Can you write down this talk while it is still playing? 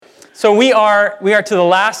So we are to the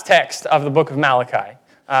last text of the book of Malachi,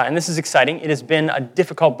 and this is exciting. It has been a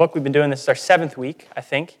difficult book. We've been doing this our 7th week, I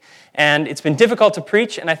think, and it's been difficult to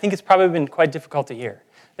preach, and I think it's probably been quite difficult to hear.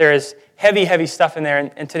 There is heavy, heavy stuff in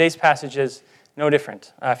there, and today's passage is no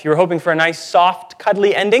different. If you were hoping for a nice, soft,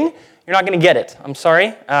 cuddly ending, you're not going to get it. I'm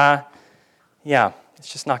sorry.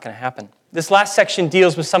 It's just not going to happen. This last section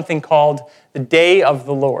deals with something called the Day of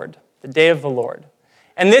the Lord, the Day of the Lord.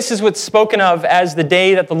 And this is what's spoken of as the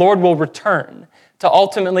day that the Lord will return to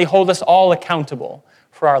ultimately hold us all accountable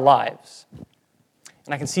for our lives.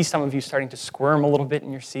 And I can see some of you starting to squirm a little bit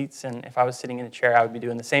in your seats, and if I was sitting in a chair, I would be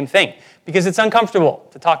doing the same thing, because it's uncomfortable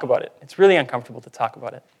to talk about it. It's really uncomfortable to talk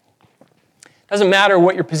about it. It doesn't matter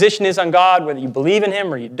what your position is on God, whether you believe in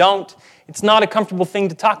Him or you don't. It's not a comfortable thing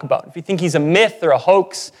to talk about. If you think He's a myth or a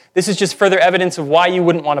hoax, this is just further evidence of why you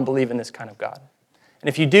wouldn't want to believe in this kind of God. And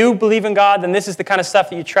if you do believe in God, then this is the kind of stuff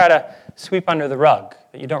that you try to sweep under the rug,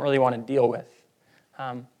 that you don't really want to deal with.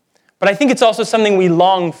 But I think it's also something we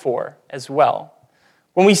long for as well.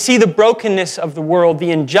 When we see the brokenness of the world, the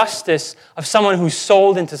injustice of someone who's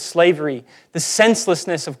sold into slavery, the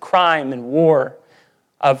senselessness of crime and war,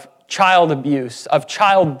 of child abuse, of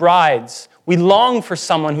child brides, we long for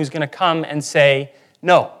someone who's going to come and say,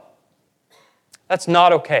 no, that's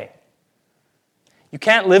not okay. You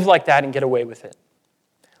can't live like that and get away with it.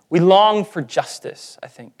 We long for justice, I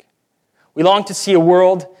think. We long to see a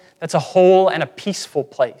world that's a whole and a peaceful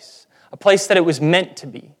place, a place that it was meant to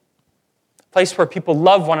be, a place where people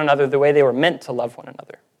love one another the way they were meant to love one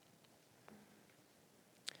another.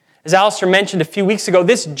 As Alistair mentioned a few weeks ago,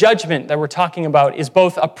 this judgment that we're talking about is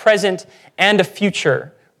both a present and a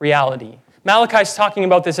future reality. Malachi is talking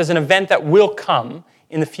about this as an event that will come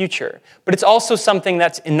in the future, but it's also something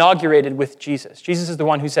that's inaugurated with Jesus. Jesus is the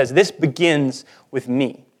one who says, this begins with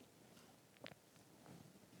me.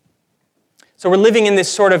 So we're living in this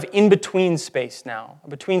sort of in-between space now, a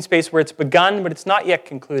between space where it's begun, but it's not yet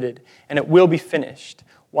concluded, and it will be finished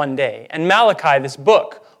one day. And Malachi, this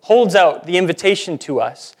book, holds out the invitation to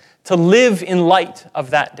us to live in light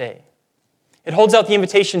of that day. It holds out the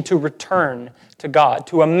invitation to return to God,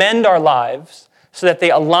 to amend our lives so that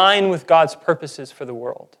they align with God's purposes for the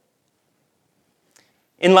world.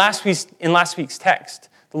 In last week's text,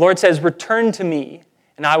 the Lord says, return to me,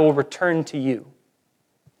 and I will return to you.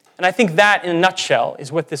 And I think that, in a nutshell,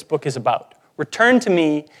 is what this book is about. Return to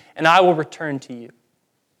me, and I will return to you.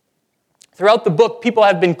 Throughout the book, people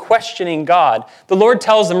have been questioning God. The Lord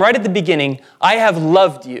tells them right at the beginning, I have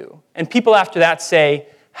loved you. And people after that say,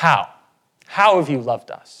 how? How have you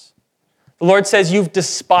loved us? The Lord says, you've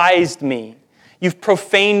despised me. You've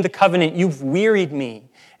profaned the covenant. You've wearied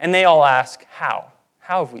me. And they all ask, how?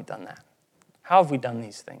 How have we done that? How have we done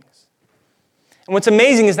these things? And what's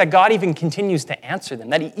amazing is that God even continues to answer them,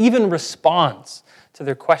 that He even responds to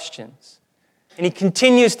their questions. And He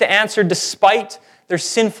continues to answer despite their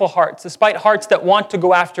sinful hearts, despite hearts that want to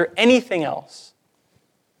go after anything else.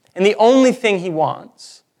 And the only thing He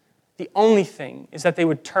wants, the only thing, is that they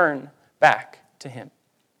would turn back to Him.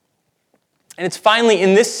 And it's finally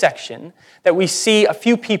in this section that we see a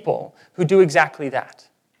few people who do exactly that,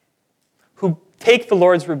 who take the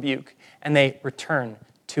Lord's rebuke and they return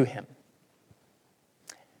to Him.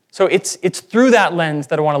 So it's through that lens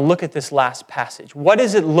that I want to look at this last passage. What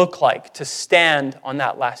does it look like to stand on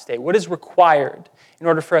that last day? What is required in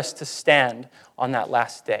order for us to stand on that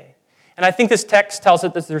last day? And I think this text tells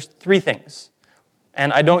us that there's 3 things.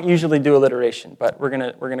 And I don't usually do alliteration, but we're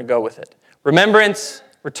gonna go with it. Remembrance,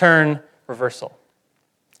 return, reversal.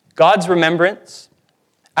 God's remembrance,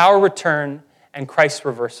 our return, and Christ's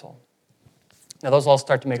reversal. Now those all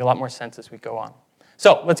start to make a lot more sense as we go on.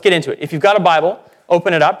 So let's get into it. If you've got a Bible,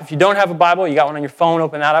 open it up. If you don't have a Bible, you got one on your phone,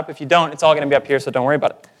 open that up. If you don't, it's all going to be up here, so don't worry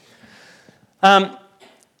about it.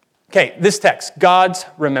 Okay, this text, God's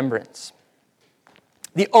remembrance.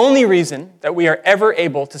 The only reason that we are ever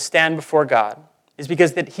able to stand before God is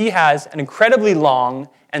because that He has an incredibly long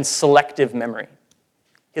and selective memory.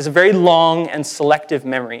 He has a very long and selective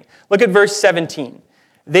memory. Look at verse 17.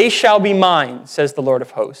 They shall be mine, says the Lord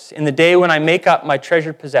of hosts, in the day when I make up my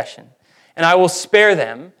treasured possession, and I will spare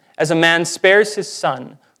them as a man spares his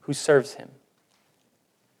son who serves him.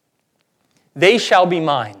 They shall be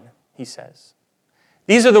mine, He says.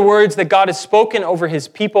 These are the words that God has spoken over His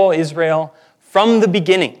people, Israel, from the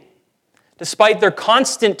beginning. Despite their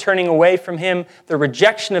constant turning away from Him, their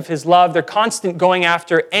rejection of His love, their constant going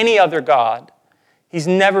after any other God, He's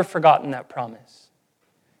never forgotten that promise.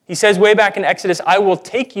 He says way back in Exodus, I will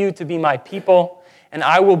take you to be my people, and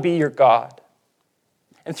I will be your God.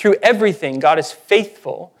 And through everything, God is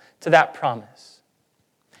faithful to that promise.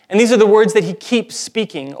 And these are the words that He keeps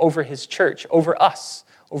speaking over His church, over us,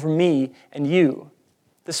 over me and you.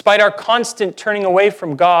 Despite our constant turning away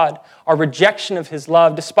from God, our rejection of his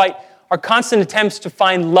love, despite our constant attempts to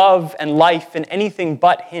find love and life in anything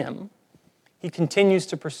but him, he continues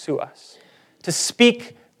to pursue us, to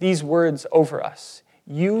speak these words over us.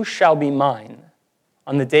 You shall be mine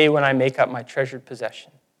on the day when I make up my treasured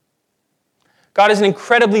possession. God is an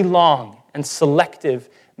incredibly long and selective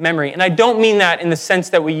memory. And I don't mean that in the sense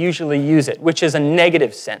that we usually use it, which is a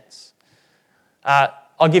negative sense.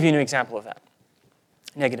 I'll give you an example of that.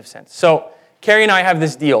 Negative sense. So Carrie and I have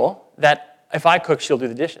this deal that if I cook, she'll do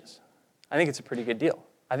the dishes. I think it's a pretty good deal.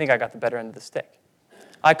 I think I got the better end of the stick.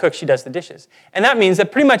 I cook, she does the dishes. And that means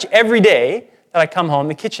that pretty much every day that I come home,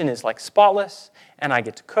 the kitchen is like spotless, and I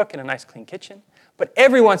get to cook in a nice clean kitchen. But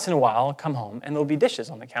every once in a while, I'll come home, and there'll be dishes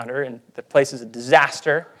on the counter, and the place is a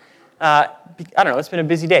disaster. I don't know, it's been a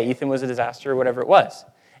busy day. Ethan was a disaster, or whatever it was.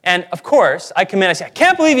 And of course, I come in, I say, I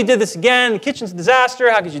can't believe you did this again. The kitchen's a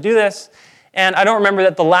disaster. How could you do this? And I don't remember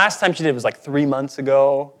that the last time she did it was like 3 months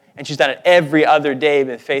ago, and she's done it every other day,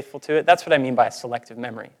 been faithful to it. That's what I mean by a selective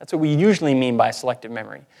memory. That's what we usually mean by a selective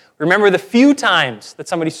memory. Remember the few times that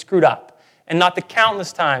somebody screwed up, and not the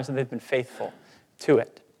countless times that they've been faithful to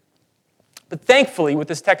it. But thankfully, what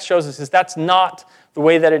this text shows us is that's not the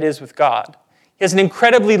way that it is with God. He has an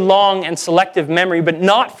incredibly long and selective memory, but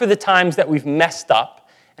not for the times that we've messed up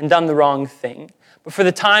and done the wrong thing, but for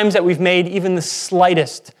the times that we've made even the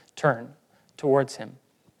slightest turn towards him.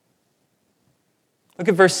 Look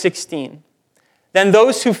at verse 16. Then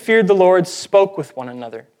those who feared the Lord spoke with one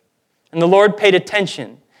another, and the Lord paid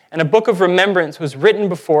attention, and a book of remembrance was written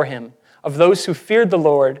before him of those who feared the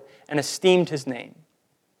Lord and esteemed his name.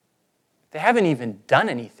 They haven't even done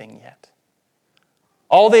anything yet.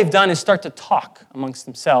 All they've done is start to talk amongst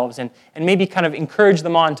themselves and maybe kind of encourage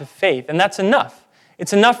them on to faith, and that's enough.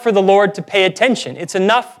 It's enough for the Lord to pay attention. It's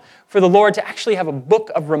enough for the Lord to actually have a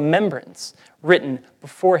book of remembrance written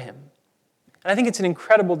before him. And I think it's an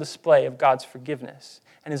incredible display of God's forgiveness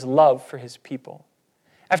and his love for his people.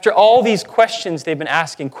 After all these questions they've been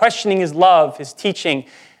asking, questioning his love, his teaching,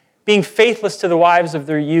 being faithless to the wives of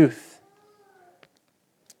their youth,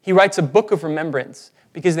 he writes a book of remembrance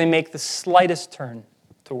because they make the slightest turn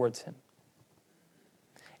towards him.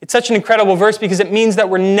 It's such an incredible verse because it means that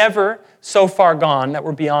we're never so far gone that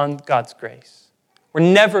we're beyond God's grace. We're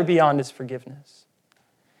never beyond his forgiveness.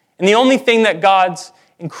 And the only thing that God's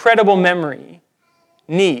incredible memory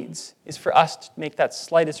needs is for us to make that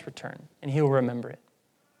slightest return, and he'll remember it.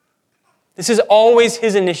 This is always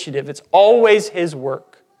his initiative. It's always his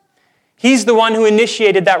work. He's the one who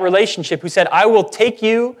initiated that relationship, who said, I will take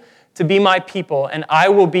you to be my people, and I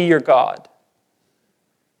will be your God.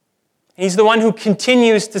 And he's the one who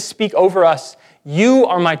continues to speak over us, you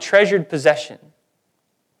are my treasured possession.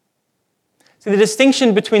 See, the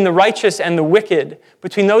distinction between the righteous and the wicked,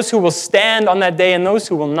 between those who will stand on that day and those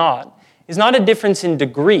who will not, is not a difference in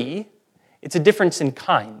degree, it's a difference in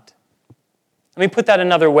kind. Let me put that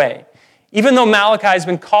another way. Even though Malachi has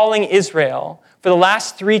been calling Israel for the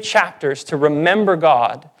last 3 chapters to remember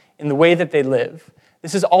God in the way that they live,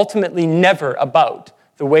 this is ultimately never about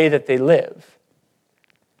the way that they live.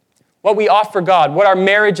 What we offer God, what our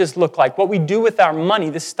marriages look like, what we do with our money,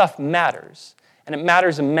 this stuff matters, and it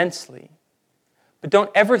matters immensely. But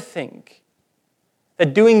don't ever think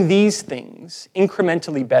that doing these things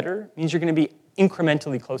incrementally better means you're going to be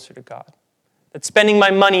incrementally closer to God. That spending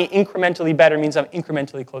my money incrementally better means I'm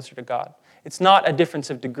incrementally closer to God. It's not a difference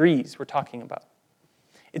of degrees we're talking about.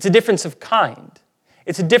 It's a difference of kind.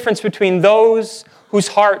 It's a difference between those whose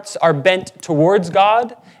hearts are bent towards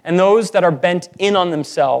God and those that are bent in on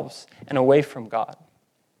themselves and away from God.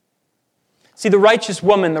 See, the righteous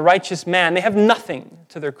woman, the righteous man, they have nothing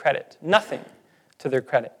to their credit. Nothing to their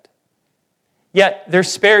credit. Yet they're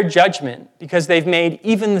spared judgment because they've made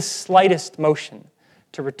even the slightest motion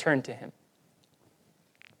to return to him.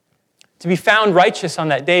 To be found righteous on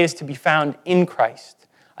that day is to be found in Christ,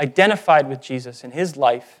 identified with Jesus in his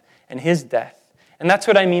life and his death. And that's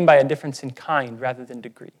what I mean by a difference in kind rather than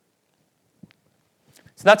degree.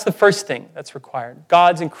 So that's the first thing that's required.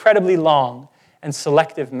 God's incredibly long and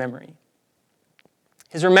selective memory.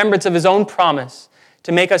 His remembrance of his own promise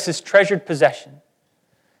to make us his treasured possession.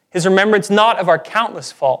 His remembrance not of our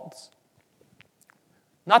countless faults,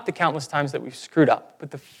 not the countless times that we've screwed up,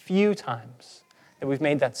 but the few times that we've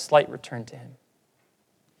made that slight return to him.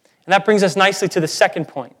 And that brings us nicely to the second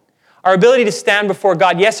point. Our ability to stand before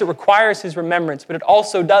God, yes, it requires his remembrance, but it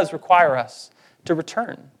also does require us to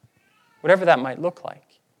return, whatever that might look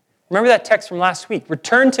like. Remember that text from last week,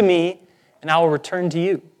 return to me and I will return to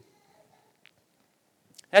you.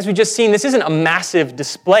 As we've just seen, this isn't a massive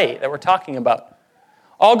display that we're talking about.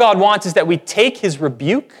 All God wants is that we take his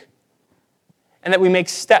rebuke and that we make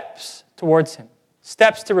steps towards him,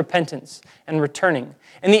 steps to repentance and returning.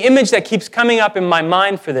 And the image that keeps coming up in my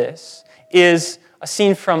mind for this is a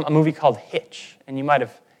scene from a movie called Hitch. And you might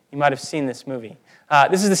have seen this movie.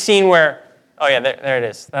 This is the scene where, oh yeah, there it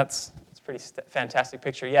is. It's a pretty fantastic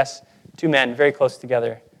picture. Yes, two men very close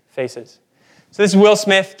together, faces. So this is Will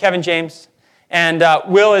Smith, Kevin James. And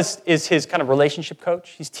Will is his kind of relationship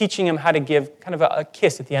coach. He's teaching him how to give kind of a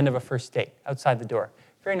kiss at the end of a first date outside the door.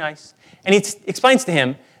 Very nice. And he explains to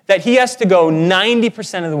him that he has to go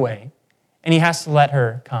 90% of the way, and he has to let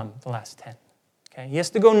her come the last 10. Okay? He has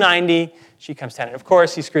to go 90, she comes 10. And of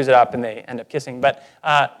course, he screws it up, and they end up kissing. But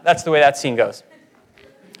that's the way that scene goes.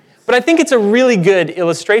 But I think it's a really good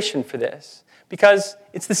illustration for this, because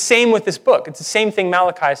it's the same with this book. It's the same thing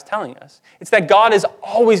Malachi is telling us. It's that God is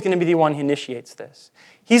always going to be the one who initiates this.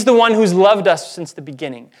 He's the one who's loved us since the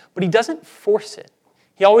beginning, but he doesn't force it.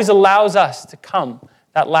 He always allows us to come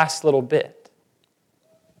that last little bit.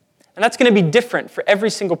 And that's going to be different for every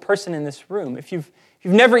single person in this room. If you've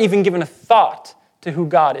never even given a thought to who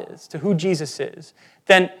God is, to who Jesus is,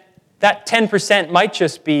 then that 10% might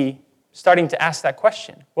just be starting to ask that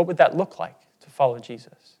question. What would that look like to follow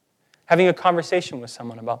Jesus? Having a conversation with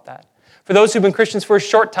someone about that. For those who've been Christians for a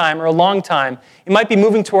short time or a long time, it might be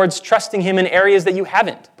moving towards trusting him in areas that you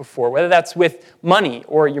haven't before, whether that's with money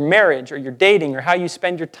or your marriage or your dating or how you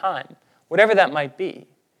spend your time, whatever that might be.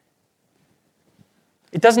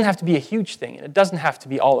 It doesn't have to be a huge thing, and it doesn't have to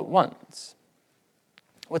be all at once.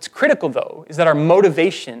 What's critical, though, is that our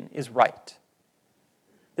motivation is right.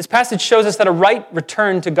 This passage shows us that a right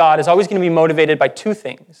return to God is always going to be motivated by two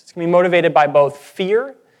things. It's going to be motivated by both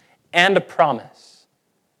fear and a promise.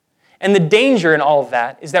 And the danger in all of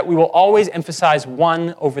that is that we will always emphasize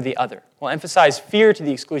one over the other. We'll emphasize fear to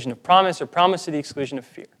the exclusion of promise, or promise to the exclusion of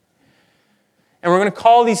fear. And we're going to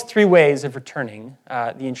call these three ways of returning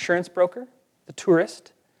the insurance broker, the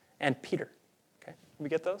tourist, and Peter. Okay, did we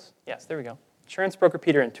get those? Yes, there we go. Insurance broker,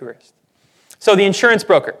 Peter, and tourist. So the insurance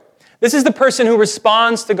broker. This is the person who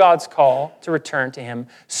responds to God's call to return to him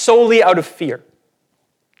solely out of fear.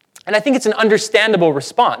 And I think it's an understandable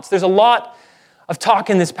response. There's a lot of talk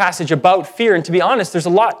in this passage about fear, and to be honest, there's a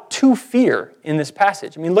lot to fear in this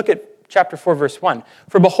passage. I mean, look at chapter 4, verse 1.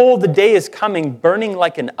 For behold, the day is coming, burning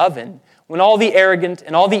like an oven, when all the arrogant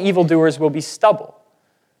and all the evildoers will be stubble.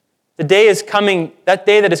 The day is coming, that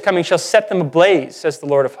day that is coming shall set them ablaze, says the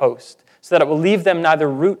Lord of hosts, so that it will leave them neither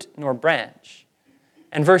root nor branch.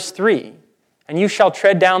 And verse 3, and you shall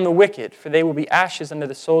tread down the wicked, for they will be ashes under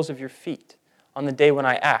the soles of your feet on the day when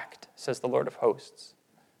I act, says the Lord of hosts.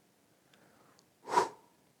 Whew.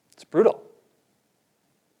 It's brutal.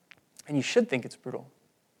 And you should think it's brutal.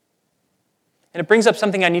 And it brings up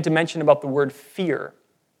something I need to mention about the word fear.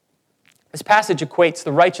 This passage equates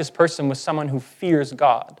the righteous person with someone who fears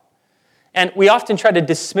God. And we often try to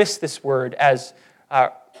dismiss this word as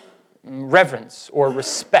reverence or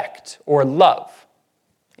respect or love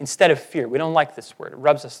instead of fear. We don't like this word. It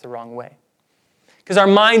rubs us the wrong way. Because our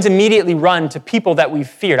minds immediately run to people that we've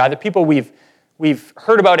feared, either people we've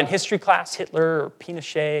heard about in history class, Hitler or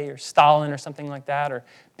Pinochet or Stalin or something like that, or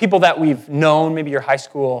people that we've known, maybe your high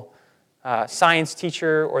school science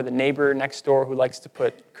teacher or the neighbor next door who likes to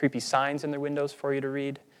put creepy signs in their windows for you to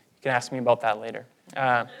read. You can ask me about that later.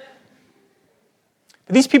 But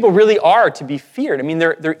these people really are to be feared. I mean,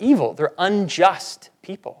 they're evil. They're unjust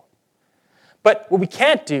people. But what we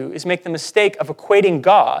can't do is make the mistake of equating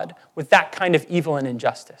God with that kind of evil and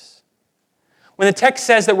injustice. When the text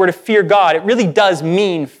says that we're to fear God, it really does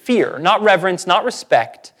mean fear, not reverence, not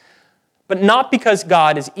respect, but not because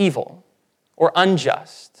God is evil or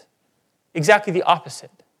unjust. Exactly the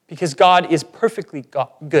opposite, because God is perfectly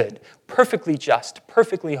good, perfectly just,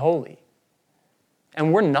 perfectly holy.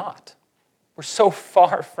 And we're not. We're so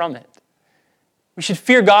far from it. We should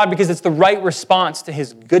fear God because it's the right response to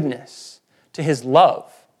his goodness, to his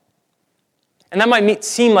love. And that might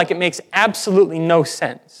seem like it makes absolutely no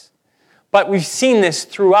sense. But we've seen this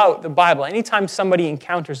throughout the Bible. Anytime somebody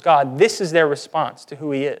encounters God, this is their response to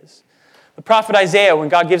who he is. The prophet Isaiah, when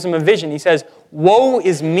God gives him a vision, he says, "Woe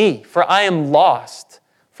is me, for I am lost,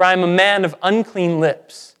 for I am a man of unclean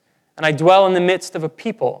lips, and I dwell in the midst of a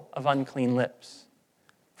people of unclean lips.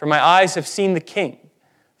 For my eyes have seen the King,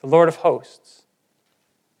 the Lord of hosts."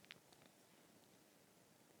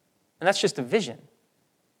 And that's just a vision.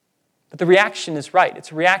 But the reaction is right.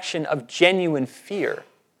 It's a reaction of genuine fear.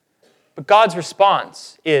 But God's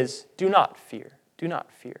response is, do not fear. Do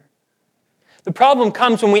not fear. The problem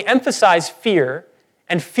comes when we emphasize fear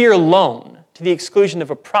and fear alone to the exclusion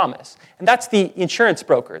of a promise. And that's the insurance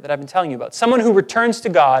broker that I've been telling you about. Someone who returns to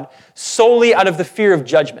God solely out of the fear of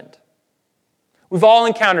judgment. We've all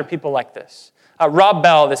encountered people like this. Rob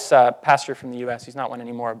Bell, this pastor from the U.S., he's not one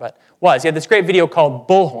anymore, but was. He had this great video called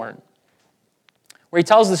Bullhorn, where he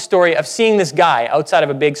tells the story of seeing this guy outside of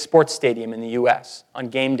a big sports stadium in the U.S. on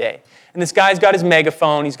game day. And this guy's got his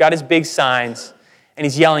megaphone, he's got his big signs, and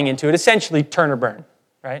he's yelling into it, essentially turn or burn,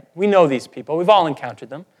 right? We know these people. We've all encountered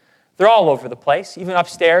them. They're all over the place, even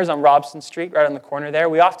upstairs on Robson Street, right on the corner there.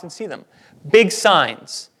 We often see them. Big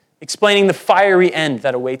signs explaining the fiery end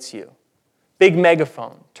that awaits you. Big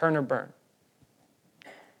megaphone, turn or burn.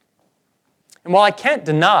 And while I can't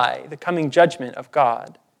deny the coming judgment of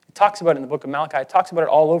God, it talks about it in the book of Malachi, it talks about it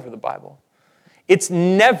all over the Bible. It's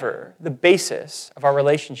never the basis of our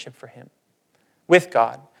relationship for him, with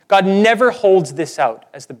God. God never holds this out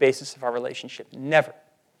as the basis of our relationship, never.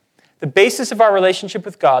 The basis of our relationship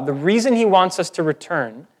with God, the reason he wants us to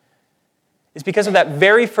return, is because of that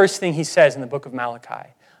very first thing he says in the book of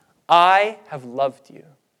Malachi. I have loved you.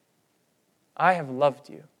 I have loved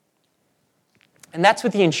you. And that's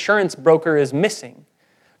what the insurance broker is missing.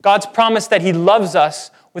 God's promise that he loves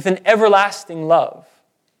us with an everlasting love,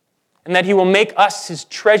 and that he will make us his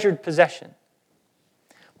treasured possession.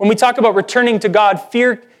 When we talk about returning to God,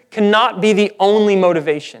 fear cannot be the only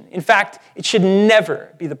motivation. In fact, it should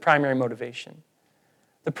never be the primary motivation.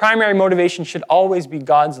 The primary motivation should always be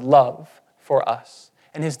God's love for us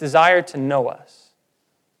and his desire to know us.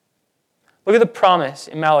 Look at the promise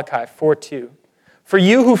in Malachi 4:2. For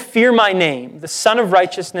you who fear my name, the Son of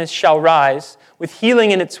Righteousness shall rise with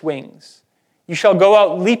healing in its wings. You shall go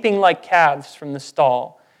out leaping like calves from the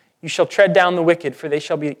stall. You shall tread down the wicked, for they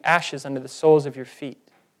shall be ashes under the soles of your feet.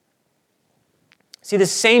 See, the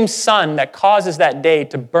same sun that causes that day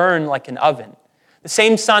to burn like an oven, the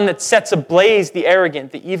same sun that sets ablaze the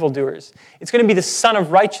arrogant, the evildoers, it's going to be the sun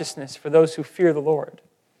of righteousness for those who fear the Lord.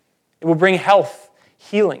 It will bring health,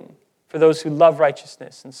 healing for those who love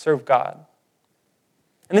righteousness and serve God.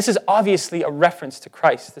 And this is obviously a reference to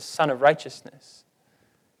Christ, the Son of Righteousness.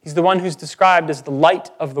 He's the one who's described as the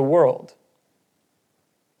light of the world.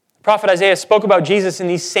 The prophet Isaiah spoke about Jesus in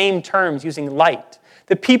these same terms, using light.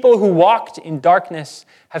 The people who walked in darkness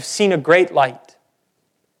have seen a great light.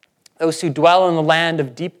 Those who dwell in the land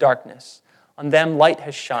of deep darkness, on them light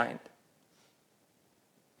has shined.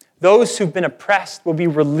 Those who've been oppressed will be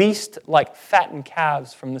released like fattened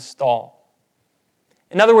calves from the stall.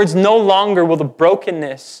 In other words, no longer will the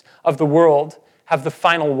brokenness of the world have the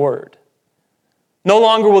final word. No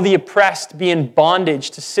longer will the oppressed be in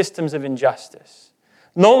bondage to systems of injustice.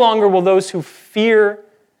 No longer will those who fear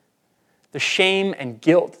the shame and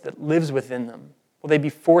guilt that lives within them, will they be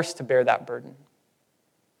forced to bear that burden.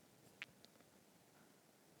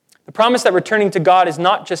 The promise that returning to God is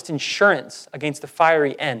not just insurance against the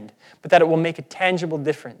fiery end, but that it will make a tangible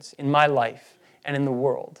difference in my life and in the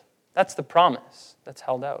world. That's the promise that's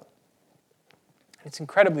held out. It's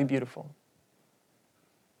incredibly beautiful.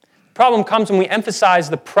 The problem comes when we emphasize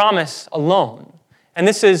the promise alone. And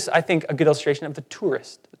this is, I think, a good illustration of the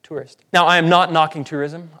tourist. Now, I am not knocking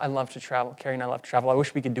tourism. I love to travel. Carrie and I love to travel. I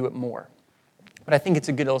wish we could do it more. But I think it's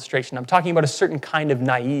a good illustration. I'm talking about a certain kind of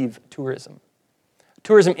naive tourism. A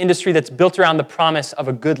tourism industry that's built around the promise of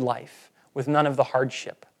a good life with none of the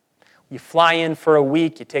hardship. You fly in for a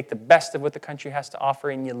week, you take the best of what the country has to offer,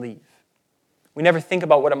 and you leave. We never think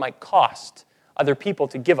about what it might cost other people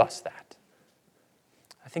to give us that.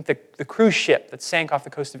 I think the cruise ship that sank off the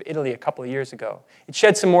coast of Italy a couple of years ago, it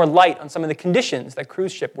shed some more light on some of the conditions that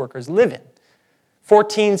cruise ship workers live in.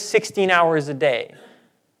 14, 16 hours a day.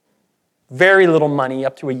 Very little money,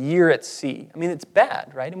 up to a year at sea. I mean, it's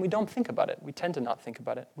bad, right? And we don't think about it. We tend to not think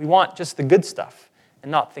about it. We want just the good stuff and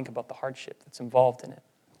not think about the hardship that's involved in it.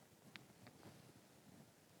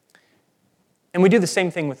 And we do the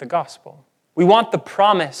same thing with the gospel. We want the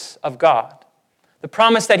promise of God, the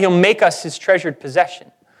promise that he'll make us his treasured possession,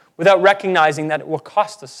 without recognizing that it will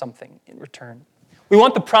cost us something in return. We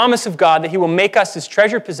want the promise of God that he will make us his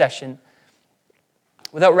treasured possession,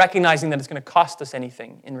 without recognizing that it's going to cost us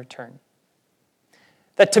anything in return.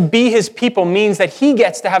 That to be his people means that he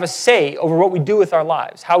gets to have a say over what we do with our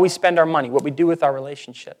lives, how we spend our money, what we do with our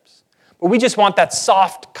relationships. But we just want that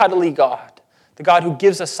soft, cuddly God, the God who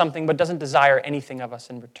gives us something but doesn't desire anything of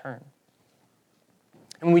us in return.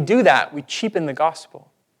 And when we do that, we cheapen the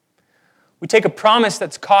gospel. We take a promise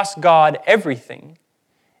that's cost God everything,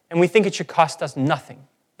 and we think it should cost us nothing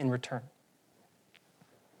in return.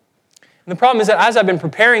 And the problem is that as I've been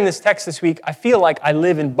preparing this text this week, I feel like I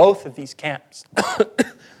live in both of these camps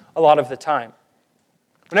a lot of the time.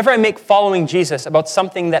 Whenever I make following Jesus about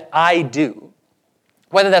something that I do,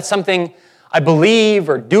 whether that's something I believe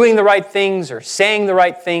or doing the right things or saying the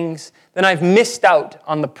right things, then I've missed out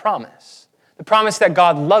on the promise that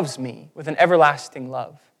God loves me with an everlasting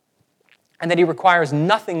love, and that he requires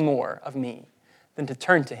nothing more of me than to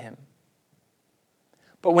turn to him.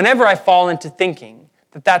 But whenever I fall into thinking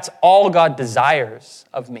that that's all God desires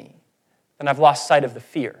of me, then I've lost sight of the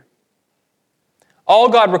fear. All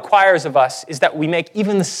God requires of us is that we make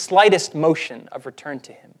even the slightest motion of return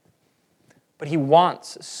to him. But he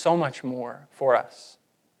wants so much more for us.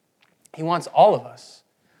 He wants all of us,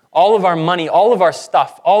 all of our money, all of our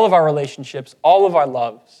stuff, all of our relationships, all of our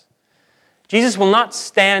loves. Jesus will not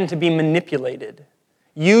stand to be manipulated,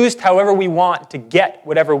 used however we want to get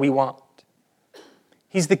whatever we want.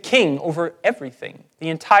 He's the king over everything, the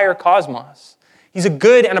entire cosmos. He's a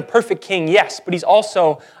good and a perfect king, yes, but he's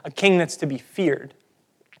also a king that's to be feared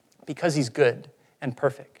because he's good and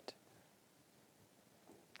perfect.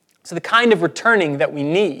 So the kind of returning that we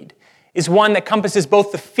need is one that encompasses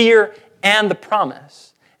both the fear and the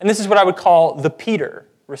promise. And this is what I would call the Peter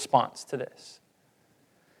response to this.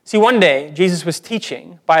 See, one day, Jesus was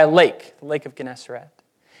teaching by a lake, the Lake of Gennesaret.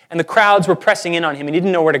 And the crowds were pressing in on him, and he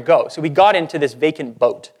didn't know where to go. So he got into this vacant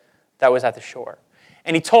boat that was at the shore.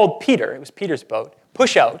 And he told Peter, it was Peter's boat,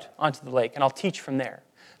 push out onto the lake, and I'll teach from there.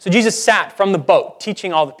 So Jesus sat from the boat,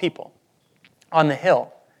 teaching all the people on the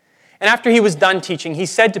hill. And after he was done teaching, he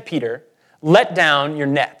said to Peter, let down your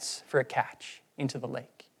nets for a catch into the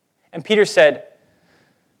lake. And Peter said,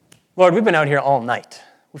 Lord, we've been out here all night.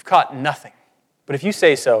 We've caught nothing. But if you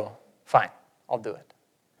say so, fine, I'll do it.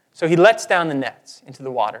 So he lets down the nets into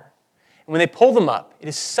the water. And when they pull them up, it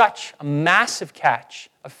is such a massive catch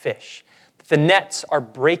of fish that the nets are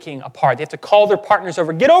breaking apart. They have to call their partners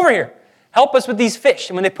over, get over here, help us with these fish.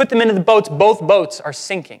 And when they put them into the boats, both boats are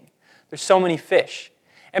sinking. There's so many fish.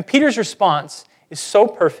 And Peter's response is so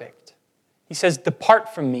perfect. He says,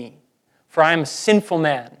 depart from me, for I am a sinful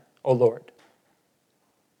man, O Lord.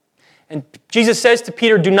 And Jesus says to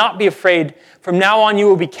Peter, do not be afraid. From now on you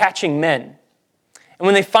will be catching men. And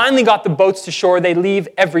when they finally got the boats to shore, they leave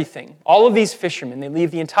everything. All of these fishermen, they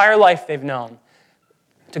leave the entire life they've known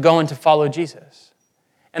to go and to follow Jesus.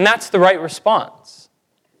 And that's the right response.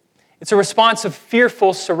 It's a response of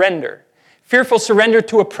fearful surrender. Fearful surrender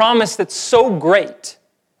to a promise that's so great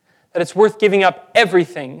that it's worth giving up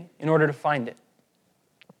everything in order to find it.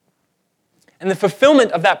 And the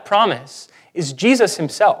fulfillment of that promise is Jesus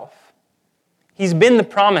himself. He's been the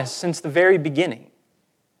promise since the very beginning.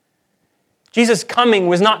 Jesus' coming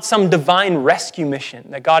was not some divine rescue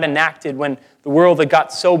mission that God enacted when the world had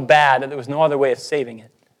got so bad that there was no other way of saving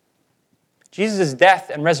it. Jesus' death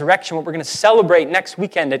and resurrection, what we're going to celebrate next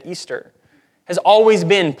weekend at Easter, has always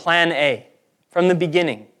been plan A from the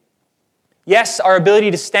beginning. Yes, our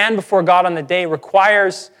ability to stand before God on the day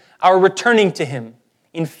requires our returning to him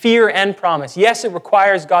in fear and promise. Yes, it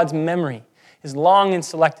requires God's memory, his long and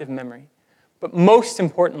selective memory. But most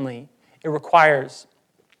importantly, it requires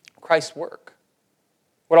Christ's work,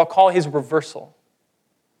 what I'll call his reversal.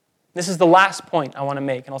 This is the last point I want to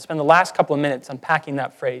make, and I'll spend the last couple of minutes unpacking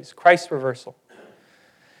that phrase, Christ's reversal.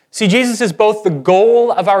 See, Jesus is both the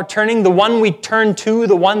goal of our turning, the one we turn to,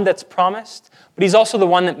 the one that's promised, but he's also the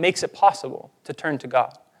one that makes it possible to turn to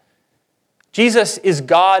God. Jesus is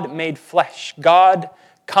God made flesh, God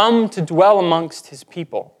come to dwell amongst his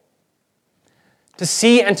people. To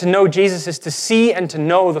see and to know Jesus is to see and to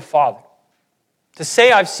know the Father. To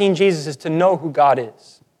say I've seen Jesus is to know who God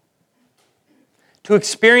is. To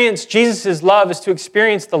experience Jesus' love is to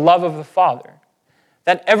experience the love of the Father,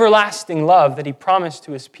 that everlasting love that he promised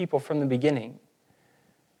to his people from the beginning.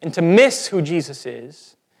 And to miss who Jesus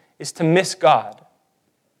is to miss God.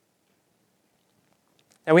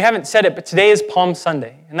 Now, we haven't said it, but today is Palm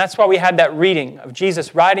Sunday, and that's why we had that reading of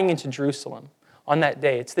Jesus riding into Jerusalem on that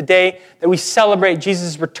day. It's the day that we celebrate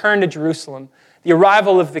Jesus' return to Jerusalem, the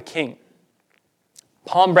arrival of the King.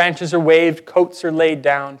 Palm branches are waved, coats are laid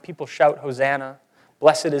down, people shout, Hosanna,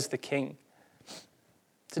 blessed is the King.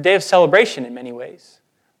 It's a day of celebration in many ways,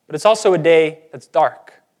 but it's also a day that's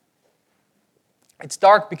dark. It's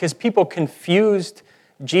dark because people confused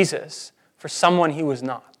Jesus for someone he was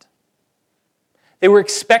not. They were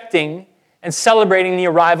expecting and celebrating the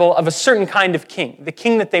arrival of a certain kind of king, the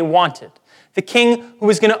king that they wanted, the king who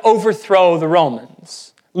was going to overthrow the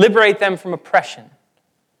Romans, liberate them from oppression,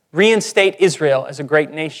 reinstate Israel as a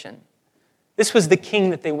great nation. This was the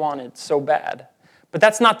king that they wanted so bad. But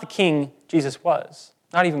that's not the king Jesus was,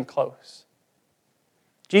 not even close.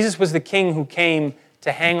 Jesus was the king who came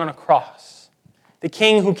to hang on a cross, the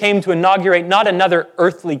king who came to inaugurate not another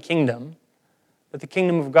earthly kingdom, but the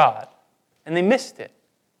kingdom of God. And they missed it.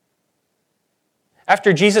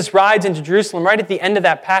 After Jesus rides into Jerusalem, right at the end of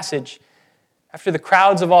that passage, after the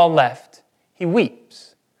crowds have all left, he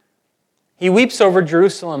weeps. He weeps over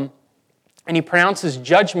Jerusalem, and he pronounces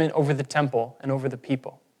judgment over the temple and over the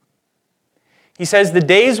people. He says, "The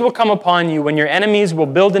days will come upon you when your enemies will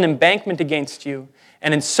build an embankment against you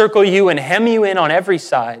and encircle you and hem you in on every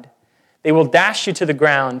side. They will dash you to the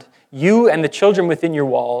ground, you and the children within your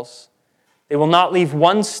walls. They will not leave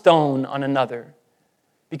one stone on another,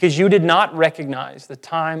 because you did not recognize the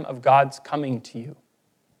time of God's coming to you."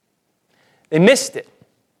 They missed it.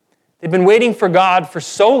 They've been waiting for God for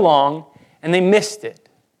so long, and they missed it.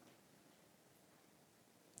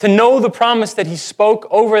 To know the promise that he spoke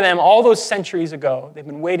over them all those centuries ago, they've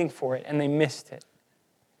been waiting for it, and they missed it.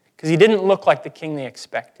 Because he didn't look like the king they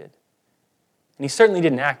expected. And he certainly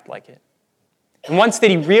didn't act like it. And once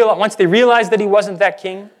they realized that he wasn't that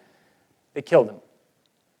king, they killed him.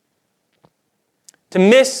 To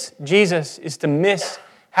miss Jesus is to miss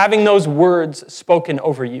having those words spoken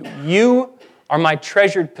over you. You are my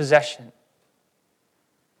treasured possession.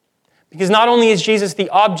 Because not only is Jesus the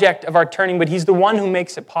object of our turning, but he's the one who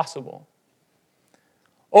makes it possible.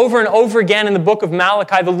 Over and over again in the book of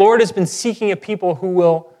Malachi, the Lord has been seeking a people who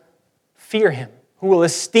will fear him, who will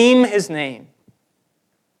esteem his name.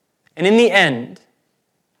 And in the end,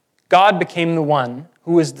 God became the one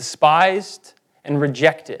who was despised and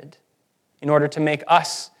rejected in order to make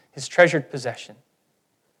us his treasured possession.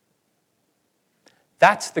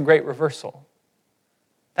 That's the great reversal.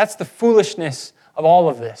 That's the foolishness of all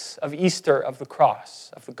of this, of Easter, of the cross,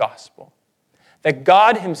 of the gospel. That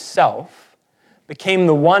God himself became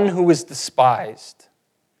the one who was despised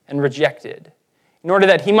and rejected in order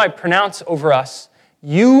that he might pronounce over us,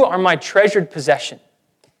 "You are my treasured possession.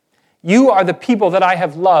 You are the people that I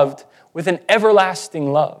have loved with an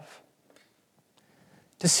everlasting love."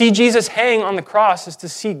 To see Jesus hang on the cross is to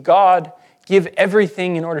see God give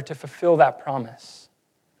everything in order to fulfill that promise.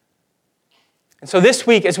 And so this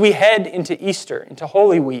week, as we head into Easter, into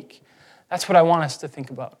Holy Week, that's what I want us to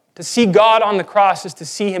think about. To see God on the cross is to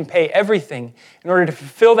see him pay everything in order to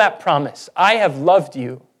fulfill that promise. I have loved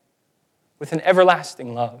you with an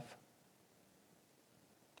everlasting love.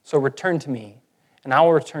 So return to me, and I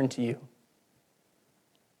will return to you.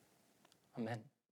 Amen.